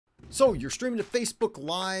So you're streaming to Facebook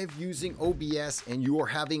Live using OBS and you are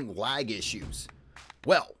having lag issues.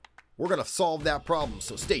 Well, we're going to solve that problem,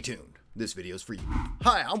 so stay tuned. This video is for you.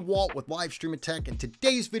 Hi, I'm Walt with Live Streaming Tech, and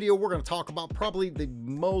today's video we're going to talk about probably the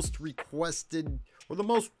most requested or the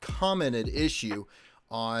most commented issue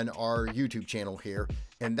on our YouTube channel here,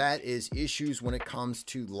 and that is issues when it comes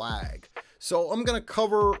to lag. So I'm going to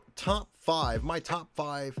cover my top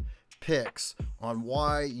five picks on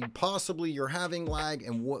why you're having lag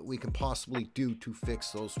and what we can possibly do to fix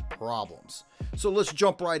those problems. So let's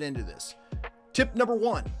jump right into this. Tip number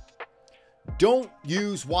one, don't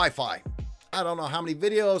use Wi-Fi. I don't know how many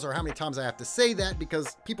videos or how many times I have to say that,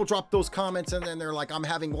 because people drop those comments and then they're like, I'm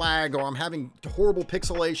having lag or I'm having horrible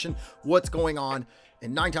pixelation. What's going on?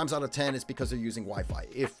 And 9 times out of 10, it's because they're using Wi-Fi.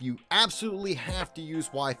 If you absolutely have to use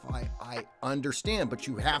Wi-Fi, I understand, but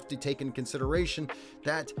you have to take into consideration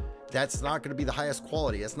that that's not going to be the highest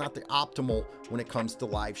quality. That's not the optimal when it comes to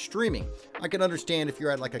live streaming. I can understand if you're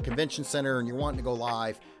at like a convention center and you're wanting to go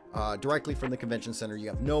live directly from the convention center, you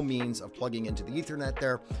have no means of plugging into the Ethernet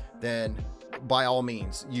there, then by all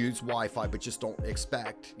means use Wi-Fi, but just don't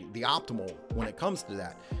expect the optimal when it comes to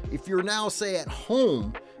that. If you're now, say, at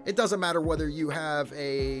home, it doesn't matter whether you have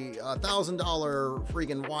a $1,000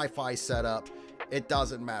 freaking Wi-Fi setup. It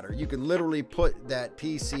doesn't matter. You can literally put that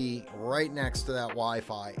PC right next to that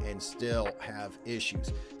Wi-Fi and still have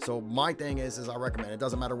issues. So my thing is I recommend, it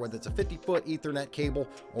doesn't matter whether it's a 50-foot Ethernet cable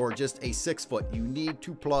or just a 6-foot, you need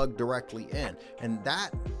to plug directly in. And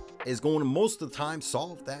that is going to most of the time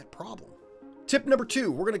solve that problem. Tip number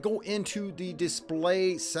two, we're going to go into the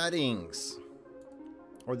display settings,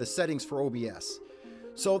 or the settings for OBS.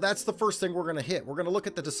 So that's the first thing we're going to hit. We're going to look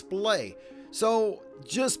at the display. So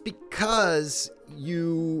just because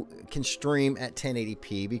you can stream at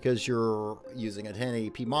 1080p because you're using a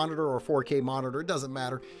 1080p monitor or a 4K monitor, it doesn't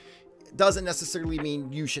matter. It doesn't necessarily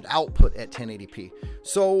mean you should output at 1080p.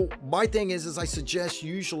 So my thing is I suggest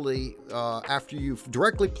usually after you've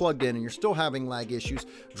directly plugged in and you're still having lag issues,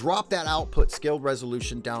 drop that output scaled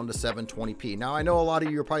resolution down to 720p. Now I know a lot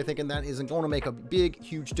of you are probably thinking that isn't going to make a big,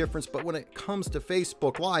 huge difference, but when it comes to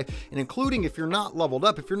Facebook Live, and including if you're not leveled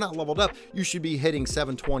up, you should be hitting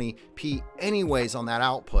 720p anyways on that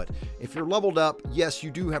output. If you're leveled up, yes,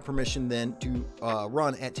 you do have permission then to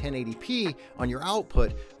run at 1080p on your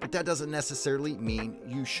output, but that doesn't necessarily mean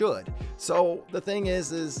you should. So the thing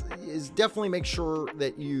is definitely make sure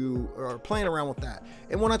that you are playing around with that.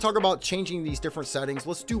 And when I talk about changing these different settings,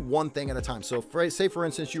 let's do one thing at a time. So say for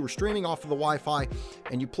instance you were streaming off of the Wi-Fi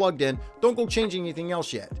and you plugged in, don't go changing anything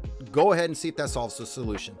else yet. Go ahead and see if that solves the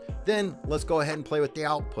solution. Then let's go ahead and play with the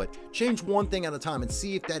output. Change one thing at a time and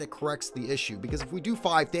see if that it corrects the issue, because if we do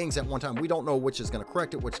 5 things at one time, we don't know which is going to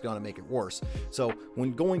correct it, which is going to make it worse. So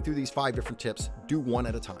when going through these 5 different tips, do one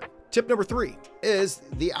at a time. Tip number 3 is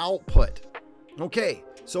the output. Okay,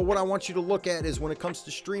 so what I want you to look at is when it comes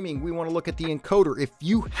to streaming, we want to look at the encoder. If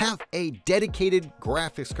you have a dedicated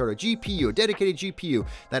graphics card, a dedicated GPU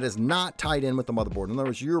that is not tied in with the motherboard, in other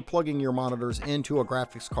words, you're plugging your monitors into a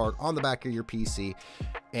graphics card on the back of your PC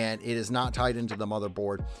and it is not tied into the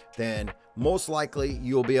motherboard, then most likely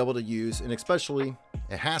you'll be able to use, and especially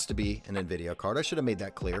it has to be an NVIDIA card. I should have made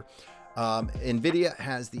that clear. NVIDIA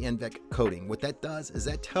has the NVENC coding. What that does is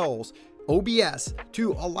that tells OBS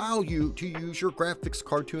to allow you to use your graphics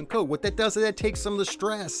card to encode. What that does is that takes some of the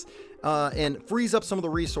stress and frees up some of the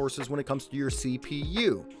resources when it comes to your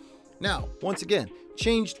CPU. Now, once again,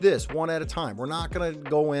 change this one at a time. We're not going to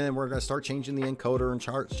go in and we're going to start changing the encoder and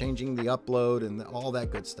start changing the upload and all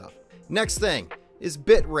that good stuff. Next thing is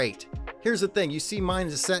bit rate. Here's the thing. You see mine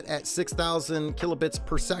is set at 6,000 kilobits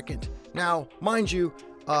per second. Now, mind you,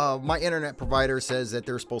 my internet provider says that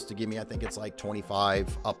they're supposed to give me, I think it's like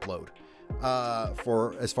 25 upload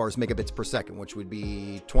for as far as megabits per second, which would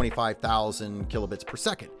be 25,000 kilobits per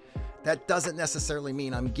second. That doesn't necessarily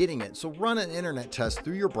mean I'm getting it. So run an internet test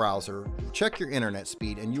through your browser, check your internet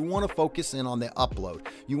speed, and you want to focus in on the upload.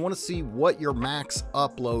 You want to see what your max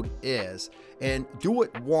upload is and do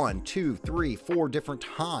it 1, 2, 3, 4 different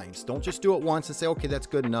times. Don't just do it once and say, okay, that's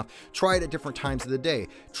good enough. Try it at different times of the day.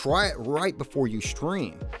 Try it right before you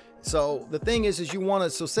stream. So the thing is you want to,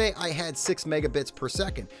 so say I had 6 megabits per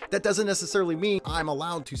second. That doesn't necessarily mean I'm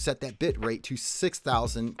allowed to set that bit rate to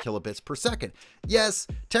 6,000 kilobits per second. Yes,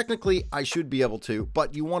 technically I should be able to,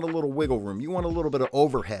 but you want a little wiggle room. You want a little bit of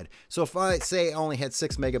overhead. So if I say I only had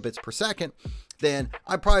 6 megabits per second, then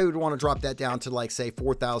I probably would want to drop that down to like say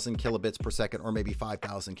 4,000 kilobits per second or maybe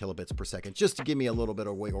 5,000 kilobits per second, just to give me a little bit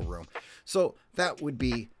of wiggle room. So that would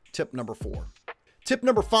be tip number 4. Tip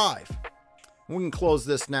number 5. We can close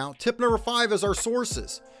this now. Tip number 5 is our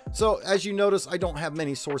sources. So as you notice, I don't have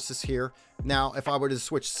many sources here. Now, if I were to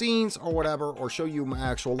switch scenes or whatever, or show you my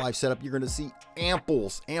actual live setup, you're going to see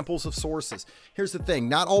amples of sources. Here's the thing,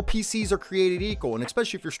 not all PCs are created equal, and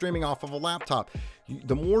especially if you're streaming off of a laptop,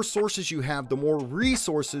 the more sources you have, the more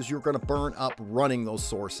resources you're going to burn up running those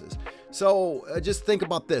sources. So just think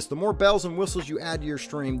about this, the more bells and whistles you add to your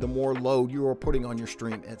stream, the more load you are putting on your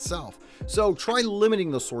stream itself. So try limiting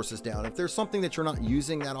those sources down. If there's something that you're not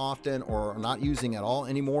using that often or not using at all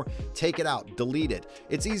anymore, take it out, delete it.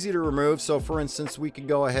 It's easy to remove. So for instance, we could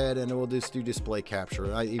go ahead and we'll just do display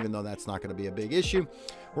capture. Even though that's not going to be a big issue,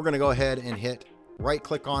 we're going to go ahead and hit right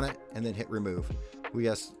click on it and then hit remove.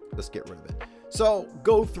 Let's get rid of it. So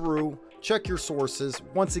go through, check your sources.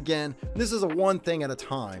 Once again, this is a one thing at a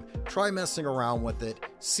time. Try messing around with it,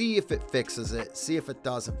 see if it fixes it, see if it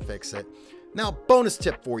doesn't fix it. Now, bonus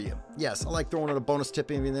tip for you. Yes, I like throwing out a bonus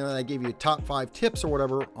tip, even though I gave you top 5 tips or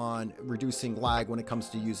whatever on reducing lag when it comes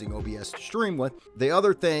to using OBS to stream with. The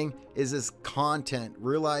other thing is content.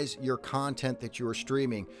 Realize your content that you are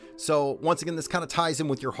streaming. So once again, this kind of ties in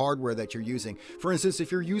with your hardware that you're using. For instance,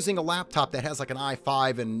 if you're using a laptop that has like an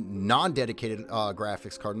i5 and non-dedicated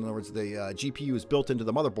graphics card, in other words, the GPU is built into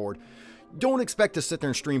the motherboard, don't expect to sit there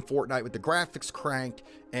and stream Fortnite with the graphics cranked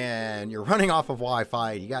and you're running off of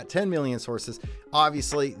Wi-Fi. You got 10 million sources.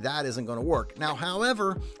 Obviously, that isn't going to work. Now,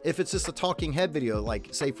 however, if it's just a talking head video, like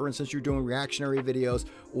say, for instance, you're doing reactionary videos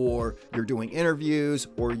or you're doing interviews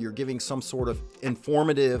or you're giving some sort of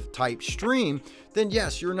informative type stream, then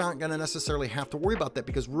yes, you're not going to necessarily have to worry about that,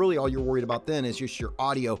 because really all you're worried about then is just your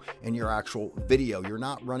audio and your actual video. You're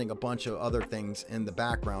not running a bunch of other things in the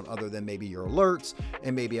background other than maybe your alerts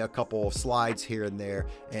and maybe a couple of slides here and there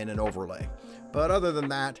and an overlay. But other than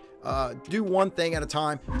that, do one thing at a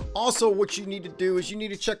time. Also, what you need to do is you need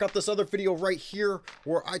to check out this other video right here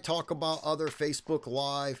where I talk about other Facebook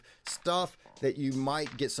Live stuff that you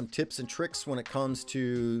might get some tips and tricks when it comes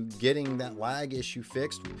to getting that lag issue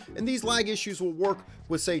fixed. And these lag issues will work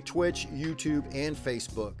with, say, Twitch, YouTube, and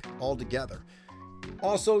Facebook all together.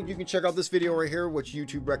 Also, you can check out this video right here, which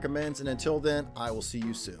YouTube recommends. And until then, I will see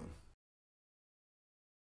you soon.